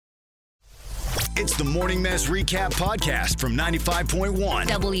It's the Morning Mess Recap Podcast from 95.1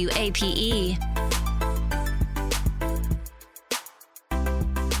 WAPE.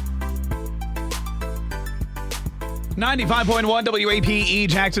 .1 WAPE,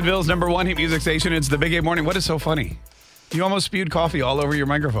 Jacksonville's #1 hit music station. It's the Big 8 Morning. What is so funny? You almost spewed coffee all over your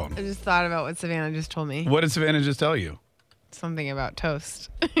microphone. I just thought about what Savannah just told me. What did Savannah just tell you? Something about toast.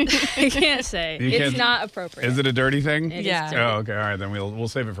 I can't say. It's not appropriate. Is it a dirty thing? It Yeah. is dirty. Oh, okay. All right. Then we'll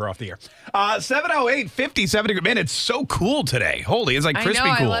save it for off the air. 7:08, 57 degrees. Man, it's so cool today. Holy, it's like crispy I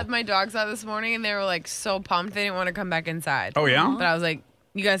know. cool. I let my dogs out this morning, and they were like so pumped they didn't want to come back inside. Oh, yeah? But I was like,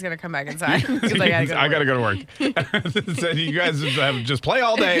 "You guys gotta come back inside." 'Cause I gotta go to work. So you guys just play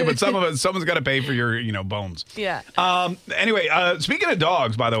all day, but someone's got to pay for your bones. Yeah. Anyway, speaking of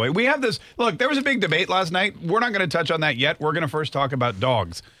dogs, by the way, we have this. Look, there was a big debate last night. We're not going to touch on that yet. We're going to first talk about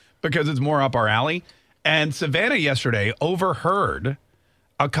dogs because it's more up our alley. And Savannah yesterday overheard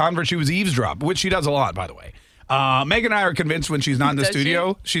a conversation. She was eavesdropping, which she does a lot, by the way. Megan and I are convinced when she's not in the Does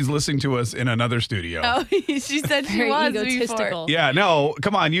studio, she's listening to us in another studio. Oh, she said she Very was egotistical. before. Yeah, no,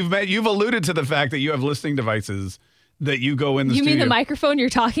 come on. You've alluded to the fact that you have listening devices that you go in the You studio. mean the microphone you're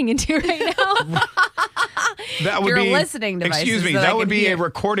talking into right now? That would Your be listening devices Excuse me, that I that would can be hear. a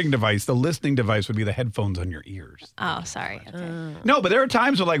recording device. The listening device would be the headphones on your ears. Oh, sorry. Okay. No, but there are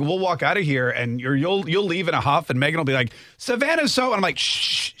times where we'll walk out of here and you'll leave in a huff, and Megan will be like, "Savannah's so," and I'm like,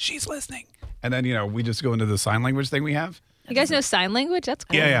 "Shh, she's listening." And then we just go into the sign language thing we have. You guys know sign language? That's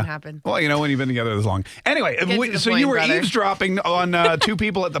cool. Yeah. happen. Well, when you've been together this long. Anyway, to the so point, you were brother. eavesdropping on two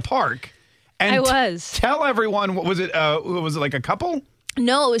people at the park. And I was. Tell everyone, was it like a couple?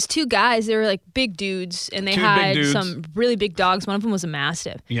 No, it was two guys. They were like big dudes, and they Two big had dudes. some really big dogs. One of them was a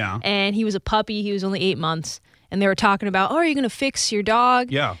Mastiff. Yeah. And he was a puppy. He was only 8 months. And they were talking about, are you going to fix your dog?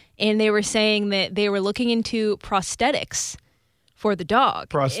 Yeah. And they were saying that they were looking into prosthetics for the dog.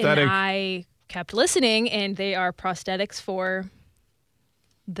 Prosthetic. And I kept listening, and they are prosthetics for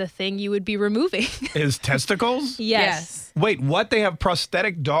the thing you would be removing. His testicles? Yes. Wait, what? They have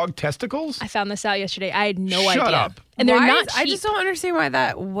prosthetic dog testicles? I found this out yesterday. I had no Shut idea. up. And they're Why not is- cheap. I just don't understand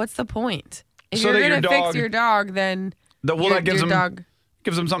why what's the point? If So you're that your going to dog- fix your dog, then That gives your him dog.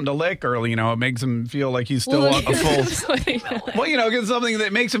 gives him something to lick, or it makes him feel like he's still a full. Well, gives something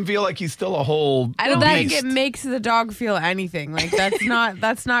that makes him feel like he's still a whole. I don't think beast. it makes the dog feel anything. Like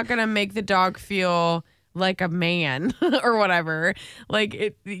that's not gonna make the dog feel like a man or whatever.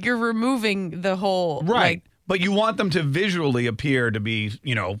 Like you're removing the whole Right. Like, But you want them to visually appear to be,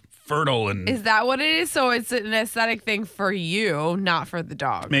 fertile and is that what it is? So it's an aesthetic thing for you, not for the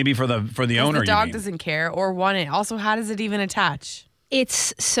dog. maybe for the owner. The dog you mean. doesn't care or want it. Also, how does it even attach?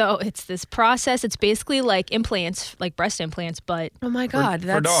 It's this process. It's basically like implants, like breast implants, but Oh my God, for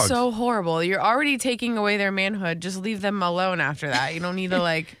that's dogs. so horrible. You're already taking away their manhood. Just leave them alone after that. You don't need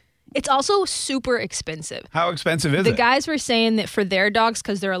to it's also super expensive. How expensive is The it? guys were saying that for their dogs,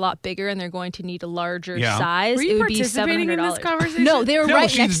 because they're a lot bigger and they're going to need a larger Yeah. size, Were you it would be participating in this $700. conversation? No, they were No, right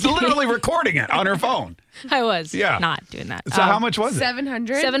next she's to me. literally recording it on her phone. I was Yeah. not doing that. So how much was it?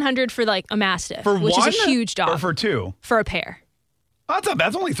 700. $700 for like a Mastiff, For which one? is a huge dog. Or for two? For a pair. Oh,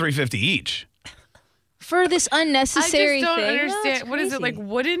 that's only $350 each. For this unnecessary I just don't thing. No, understand. it's what is it crazy. like?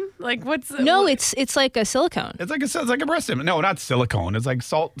 Wooden? Like what's? No, what- it's like a silicone. It's like a breast implant. No, not silicone. It's like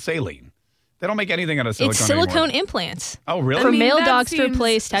saline. They don't make anything out of silicone It's silicone anymore. implants. Oh, really? For male that dogs to seems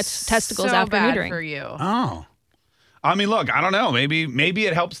replace testicles so after bad neutering. for you. Oh. I mean, look, I don't know. Maybe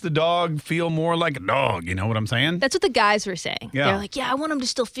it helps the dog feel more like a dog. You know what I'm saying? That's what the guys were saying. Yeah. They're like, I want him to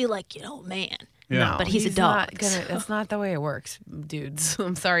still feel like, a man. Yeah. No, But he's a dog. That's not the way it works, dudes.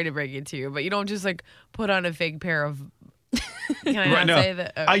 I'm sorry to break it to you, but you don't just put on a fake pair of. Can I Right, not no. say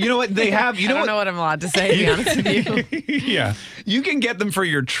that? You know what they have? You I know don't what? know what I'm allowed to say. To be honest with you. Yeah, you can get them for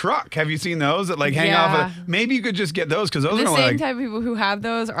your truck. Have you seen those that hang off? Yeah. Maybe you could just get those because those The are same like type of people who have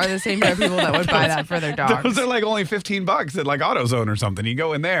those are the same type of people that would buy that for their dogs. those are like only $15 at like AutoZone or something. You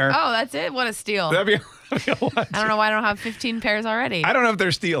go in there. Oh, that's it. What a steal! That'd be a lot. I don't know why I don't have 15 pairs already. I don't know if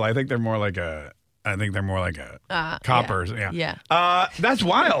they're steel. I think they're more like a. Coppers. Yeah. That's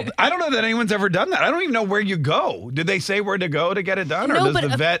wild. I don't know that anyone's ever done that. I don't even know where you go. Did they say where to go to get it done, or No, does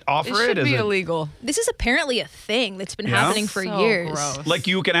but the vet It offer should it? be Is it illegal. This is apparently a thing that's been Yeah? happening for So years. gross. like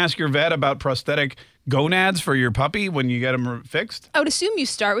you can ask your vet about prosthetic gonads for your puppy when you get them fixed, I would assume you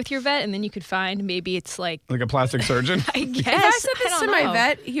start with your vet and then you could find maybe it's like, like a plastic surgeon? I guess. If I said this to don't my know.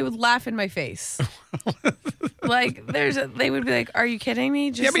 vet, he would laugh in my face. They would be like, "Are you kidding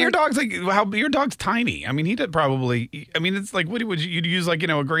me?" Just Yeah, but your dog's your dog's tiny. I mean, he did probably. I mean, it's like what would you'd use like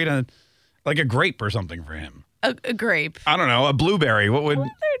a grate like a grape or something for him. a grape. I don't know, a blueberry. What would?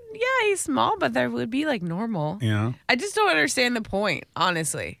 Yeah, he's small, but that would be like normal. Yeah. I just don't understand the point,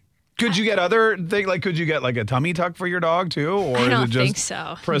 honestly. Could you get other things? Like, could you get like a tummy tuck for your dog too, or I don't is it just think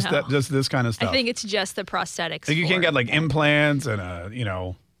so. No. just this kind of stuff? I think it's just the prosthetics. Like you can get like implants and I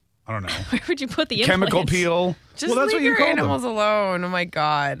don't know, Where would you put the chemical implants? peel. Just well, that's leave what you your call animals them. alone. Oh my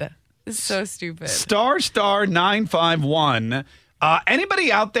God. It's so stupid. Star 951.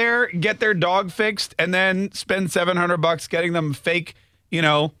 Anybody out there get their dog fixed and then spend $700 getting them fake,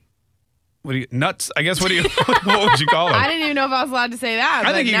 what do you nuts? I guess what would you call them? I didn't even know if I was allowed to say that.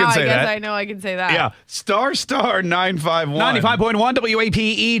 I think you now can say I guess that. I know I can say that. Yeah. Star 951. 95.1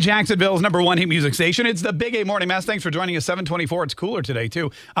 WAPE, Jacksonville's #1 hit music station. It's the Big A Morning Mass. Thanks for joining us. 724. It's cooler today,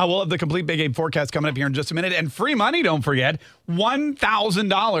 too. We'll have the complete Big A forecast coming up here in just a minute. And free money, don't forget.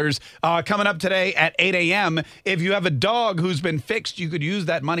 $1,000 coming up today at 8 a.m. If you have a dog who's been fixed, you could use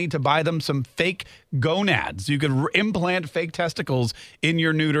that money to buy them some fake gonads. You could implant fake testicles in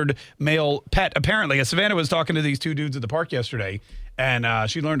your neutered male pet. Apparently, Savannah was talking to these two dudes at the park yesterday, and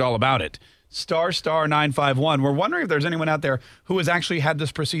she learned all about it. Star 951. We're wondering if there's anyone out there who has actually had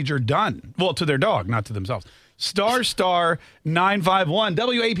this procedure done. Well, to their dog, not to themselves. Star 951.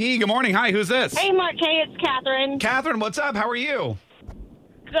 WAP, good morning. Hi, who's this? Hey, Mark. Hey, it's Catherine. Catherine, what's up? How are you?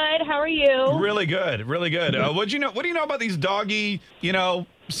 Good. How are you? Really good. Really good. What do you know about these doggy,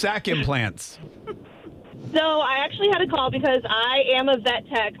 sack implants? So I actually had a call because I am a vet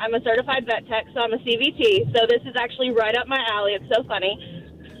tech. I'm a certified vet tech, so I'm a CVT. So this is actually right up my alley. It's so funny.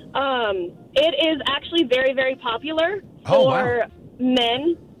 It is actually very, very popular for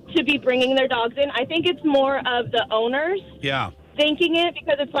men to be bringing their dogs in. I think it's more of the owners thinking it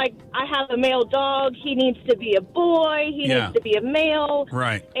because it's like, I have a male dog. He needs to be a boy. He needs to be a male.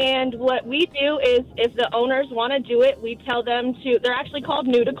 Right. And what we do is if the owners want to do it, we tell them to, they're actually called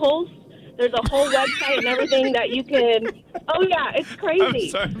nudicles. There's a whole website and everything that you can. Oh, yeah, it's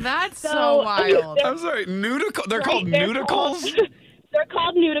crazy. That's so wild. I'm sorry. They're called nudicles? They're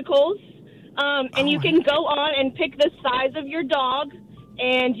called nudicles. And you can go on and pick the size of your dog,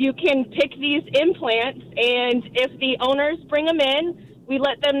 and you can pick these implants. And if the owners bring them in, we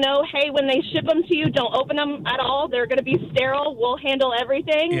let them know, hey, when they ship them to you, don't open them at all. They're going to be sterile. We'll handle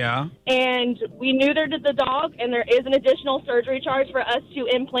everything. Yeah. And we neutered the dog, and there is an additional surgery charge for us to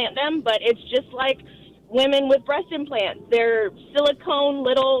implant them, but it's just like women with breast implants. They're silicone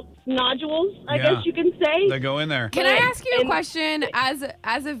little nodules, I guess you can say. They go in there. Can I ask you a question?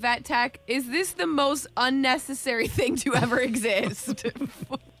 As a vet tech, is this the most unnecessary thing to ever exist?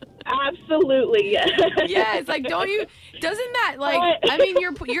 Absolutely, yes. Yeah, it's like, doesn't that I mean,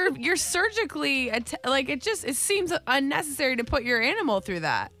 you're surgically, it seems unnecessary to put your animal through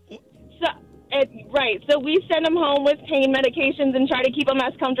that. Right. So we send them home with pain medications and try to keep them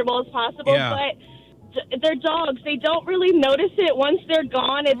as comfortable as possible. Yeah. But they're dogs. They don't really notice it once they're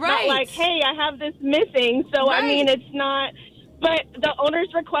gone. It's not like, hey, I have this missing. So, I mean, it's not. But the owners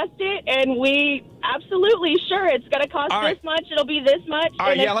request it, and we absolutely, sure, it's going to cost this much. It'll be this much. All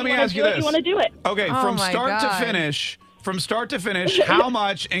right, and let me ask you this. You want to do it. Okay, Oh from my start God. to finish, how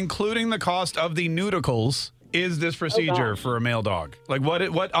much, including the cost of the nudicles, is this procedure for a male dog? Like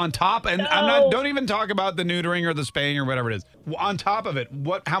what on top? And don't even talk about the neutering or the spaying or whatever it is. On top of it,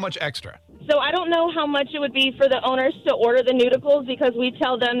 how much extra? So I don't know how much it would be for the owners to order the nudicles because we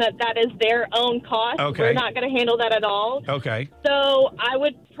tell them that is their own cost. Okay. We're not going to handle that at all. Okay. So I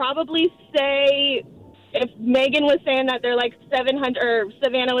would probably say if Megan was saying that they're like $700 or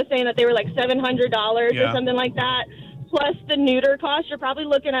Savannah was saying that they were like $700 or something like that, plus the neuter cost, you're probably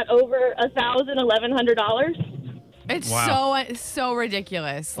looking at over $1,100. It's so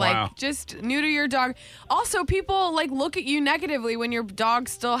ridiculous. Wow. Like, just neuter your dog. Also, people look at you negatively when your dog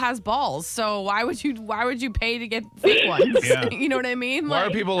still has balls. So why would you pay to get fake ones? Yeah. You know what I mean? Why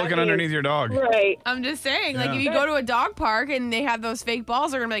are people looking underneath your dog? Right. I'm just saying, Yeah. if you go to a dog park and they have those fake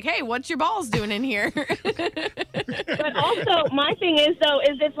balls, they're gonna be like, "Hey, what's your balls doing in here?" But also, my thing is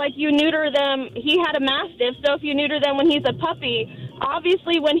it's like you neuter them. He had a Mastiff, so if you neuter them when he's a puppy,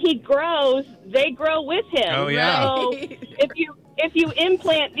 obviously when he grows, they grow with him. Oh, yeah. So if you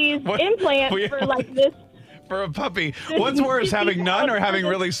implant these implants for like this. For a puppy, what's worse, having none or having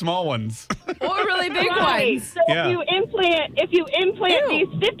really small ones? Or really big Right. ones. So if you implant these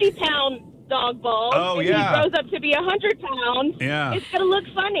 50-pound dog balls, and he grows up to be 100 pounds, it's gonna look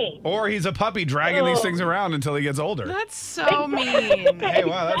funny. Or he's a puppy dragging these things around until he gets older. That's so mean. Hey,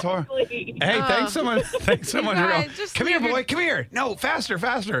 wow, that's horrible. Hey, thanks so much. Thanks so much. guys, For just come here, leave your- boy. Come here. No, faster.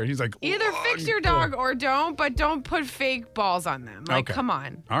 He's like, Either fix your dog or don't, but don't put fake balls on them. Okay. Come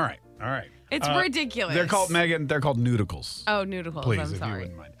on. All right. It's ridiculous. They're called Megan. They're called nudicles. Oh, nudicles. Please, I'm if you sorry.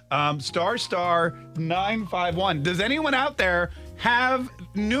 wouldn't mind. Star 951. Does anyone out there have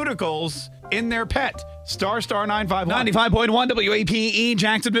nudicles in their pet. Star 951. 95.1 WAPE,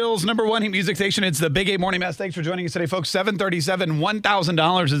 Jacksonville's number one hit music station. It's the Big 8 Morning Mess. Thanks for joining us today, folks. 737,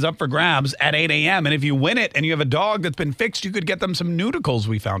 $1,000 is up for grabs at 8 a.m. And if you win it and you have a dog that's been fixed, you could get them some nudicles,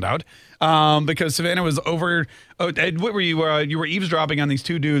 we found out. Because Savannah was over, what were you? You were eavesdropping on these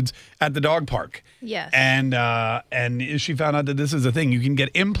two dudes at the dog park. Yes. And she found out that this is a thing. You can get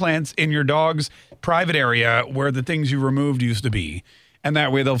implants in your dog's private area where the things you removed used to be. And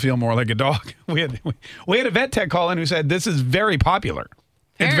that way they'll feel more like a dog. We had a vet tech call in who said this is very popular.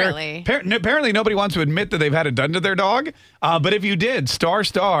 Apparently. Apparently nobody wants to admit that they've had it done to their dog. But if you did, star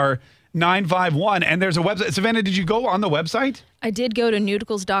 951. And there's a website. Savannah, did you go on the website? I did go to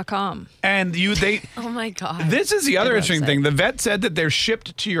nudicles.com. And oh my God. This is the other interesting website. thing. The vet said that they're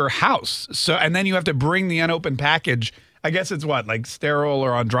shipped to your house. And then you have to bring the unopened package. I guess it's what, like sterile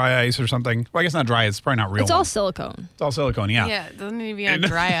or on dry ice or something? Well, I guess not dry ice. It's probably not real. It's all silicone. It's all silicone, yeah. Yeah, it doesn't need to be on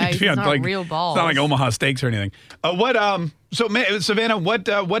dry ice. It's not like, real balls. It's not like Omaha steaks or anything. So Savannah, what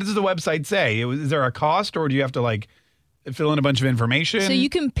does the website say? Is there a cost, or do you have to like fill in a bunch of information? So you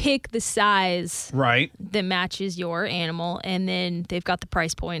can pick the size right that matches your animal, and then they've got the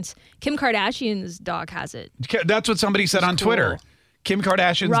price points. Kim Kardashian's dog has it. That's what somebody said on Twitter. Kim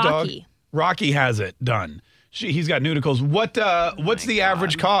Kardashian's dog, Rocky, has it done. He's got nudicles. What's the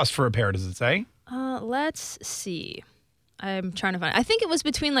average cost for a pair? Does it say? Let's see. I'm trying to find. I think it was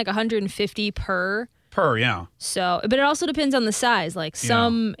between like 150 per. Per, yeah. So, but it also depends on the size. Like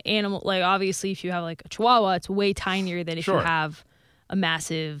some animal, like obviously if you have like a Chihuahua, it's way tinier than if you have a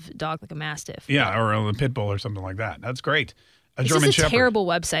massive dog like a Mastiff. Yeah, or a pit bull or something like that. That's great. It's German just a Shepherd. terrible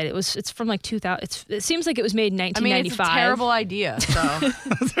website. It's from like 2000. It seems like it was made in 1995. It's a terrible idea.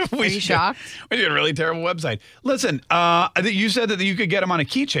 So, are you shocked? We did a really terrible website. Listen, you said that you could get them on a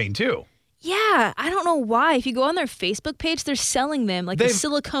keychain too. Yeah, I don't know why. If you go on their Facebook page, they're selling them like the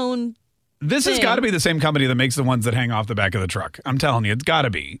silicone. This has got to be the same company that makes the ones that hang off the back of the truck. I'm telling you, it's got to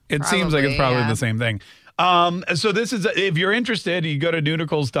be. It seems like it's probably the same thing. So this is, if you're interested, you go to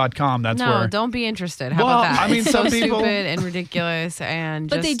nudicles.com. That's where. No, don't be interested. How about that? I mean, it's some so people. Stupid and ridiculous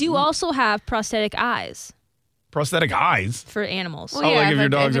But they do also have prosthetic eyes. Prosthetic eyes? For animals. Well, yeah, like if your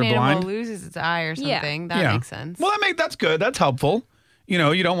dogs are an blind? animal loses its eye or something, that makes sense. Well, that's good. That's helpful. You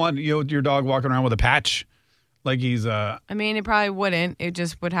know, you don't want your dog walking around with a patch like he's I mean, it probably wouldn't. It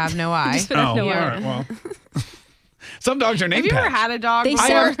just would have no eye. All right, well. Some dogs are named Have you pets. ever had a dog They before?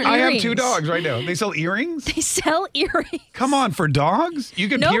 sell I have earrings. 2 dogs right now. They sell earrings? They sell earrings. Come on, for dogs? You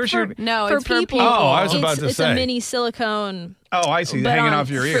can pierce your... No, for it's for people. people. Oh, I was about to It's say. a mini silicone. Oh, I see. But Hanging on- off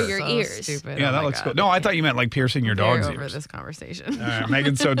your for ears. your So ears. stupid. Yeah, Oh that my looks God. good. No, I thought you meant like piercing your Very dog's over ears. this conversation. All right,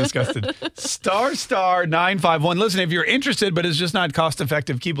 Megan's so disgusted. Star 951. Listen, if you're interested, but it's just not cost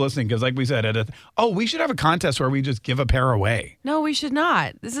effective, keep listening because, like we said, we should have a contest where we just give a pair away. No, we should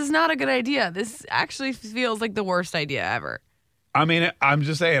not. This is not a good idea. This actually feels like the worst idea ever. I mean, I'm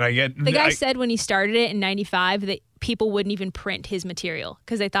just saying. The guy said when he started it in 95 that people wouldn't even print his material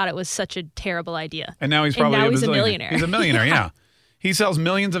because they thought it was such a terrible idea. And now he's probably a bazillionaire. millionaire. He's a millionaire, yeah. He sells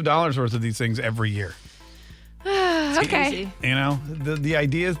millions of dollars worth of these things every year. Okay. You know, the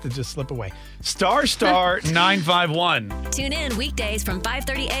idea is to just slip away. Star 951. Tune in weekdays from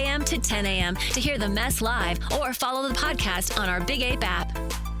 5:30 a.m. to 10 a.m. to hear the mess live or follow the podcast on our Big 8 app.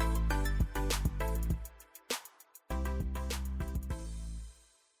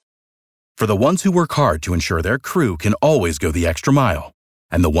 For the ones who work hard to ensure their crew can always go the extra mile,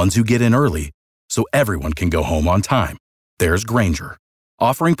 and the ones who get in early so everyone can go home on time, there's Grainger,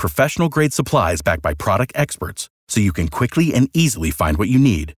 offering professional-grade supplies backed by product experts so you can quickly and easily find what you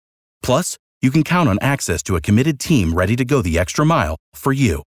need. Plus, you can count on access to a committed team ready to go the extra mile for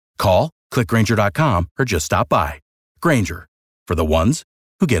you. Call, click Grainger.com, or just stop by. Grainger, for the ones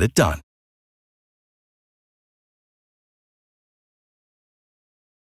who get it done.